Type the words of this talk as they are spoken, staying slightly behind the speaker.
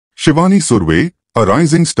Shivani Surve, a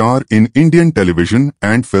rising star in Indian television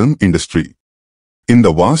and film industry. In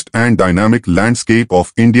the vast and dynamic landscape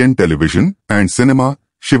of Indian television and cinema,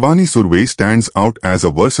 Shivani Surve stands out as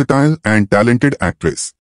a versatile and talented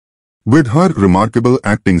actress. With her remarkable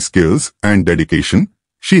acting skills and dedication,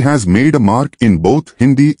 she has made a mark in both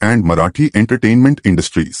Hindi and Marathi entertainment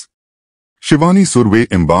industries. Shivani Surve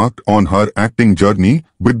embarked on her acting journey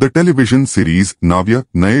with the television series Navya,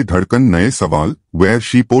 Naye, Dhadkan, Naye, Sawaal, where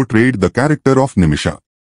she portrayed the character of Nimisha.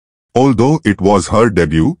 Although it was her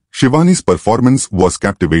debut, Shivani's performance was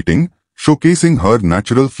captivating, showcasing her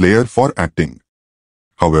natural flair for acting.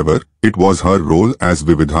 However, it was her role as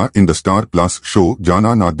Vividha in the Star Plus show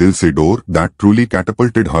Jaana Na Dil Se Door that truly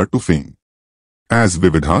catapulted her to fame. As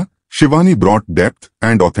Vividha, Shivani brought depth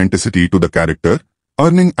and authenticity to the character,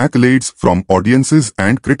 earning accolades from audiences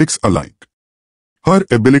and critics alike. Her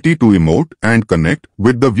ability to emote and connect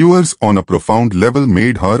with the viewers on a profound level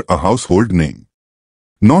made her a household name.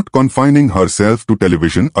 Not confining herself to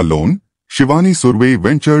television alone, Shivani Surve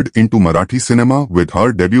ventured into Marathi cinema with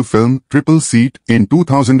her debut film Triple Seat in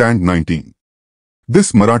 2019.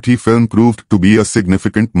 This Marathi film proved to be a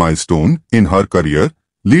significant milestone in her career,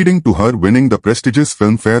 leading to her winning the prestigious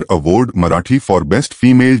Filmfare Award Marathi for Best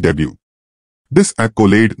Female Debut. This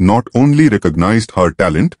accolade not only recognized her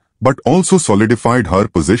talent but also solidified her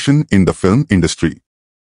position in the film industry.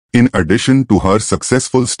 In addition to her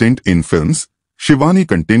successful stint in films, Shivani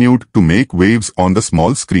continued to make waves on the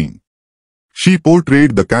small screen. She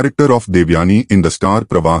portrayed the character of Devyani in the Star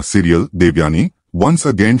Pravah serial Devyani, once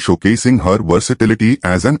again showcasing her versatility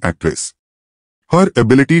as an actress. Her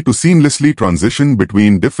ability to seamlessly transition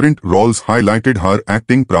between different roles highlighted her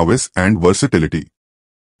acting prowess and versatility.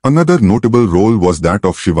 Another notable role was that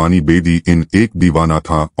of Shivani Bedi in Ek Deewana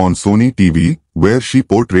Tha on Sony TV, where she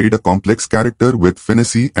portrayed a complex character with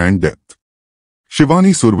finesse and depth.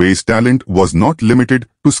 Shivani Surve's talent was not limited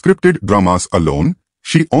to scripted dramas alone.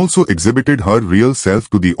 She also exhibited her real self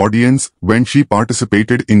to the audience when she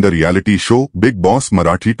participated in the reality show Big Boss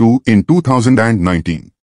Marathi 2 in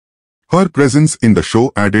 2019. Her presence in the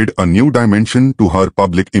show added a new dimension to her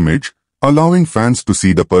public image, allowing fans to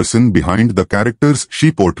see the person behind the characters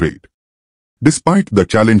she portrayed. Despite the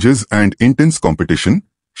challenges and intense competition,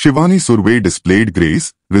 Shivani Surve displayed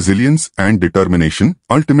grace, resilience and determination,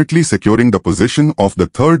 ultimately securing the position of the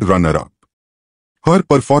third runner-up. Her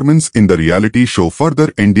performance in the reality show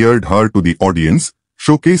further endeared her to the audience,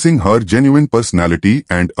 showcasing her genuine personality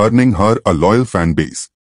and earning her a loyal fan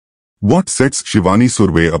base. What sets Shivani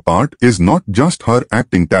Surve apart is not just her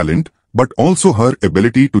acting talent, but also her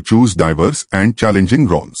ability to choose diverse and challenging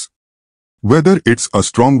roles. Whether it's a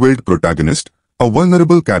strong-willed protagonist, a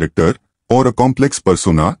vulnerable character, or a complex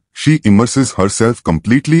persona, she immerses herself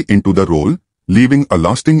completely into the role, leaving a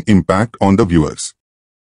lasting impact on the viewers.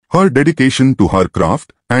 Her dedication to her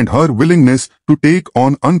craft and her willingness to take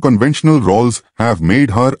on unconventional roles have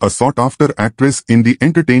made her a sought-after actress in the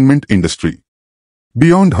entertainment industry.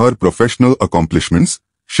 Beyond her professional accomplishments,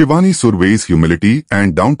 Shivani Surve's humility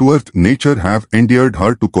and down-to-earth nature have endeared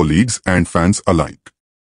her to colleagues and fans alike.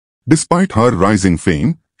 Despite her rising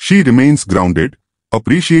fame, she remains grounded,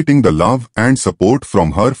 appreciating the love and support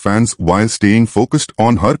from her fans while staying focused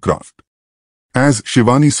on her craft. As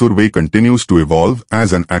Shivani Surve continues to evolve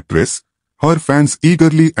as an actress, her fans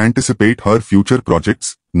eagerly anticipate her future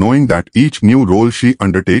projects, knowing that each new role she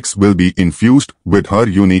undertakes will be infused with her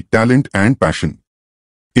unique talent and passion.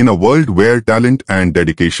 In a world where talent and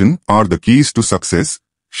dedication are the keys to success,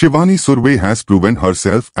 Shivani Surve has proven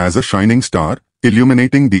herself as a shining star,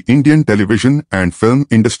 illuminating the Indian television and film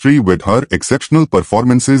industry with her exceptional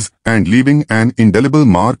performances and leaving an indelible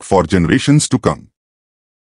mark for generations to come.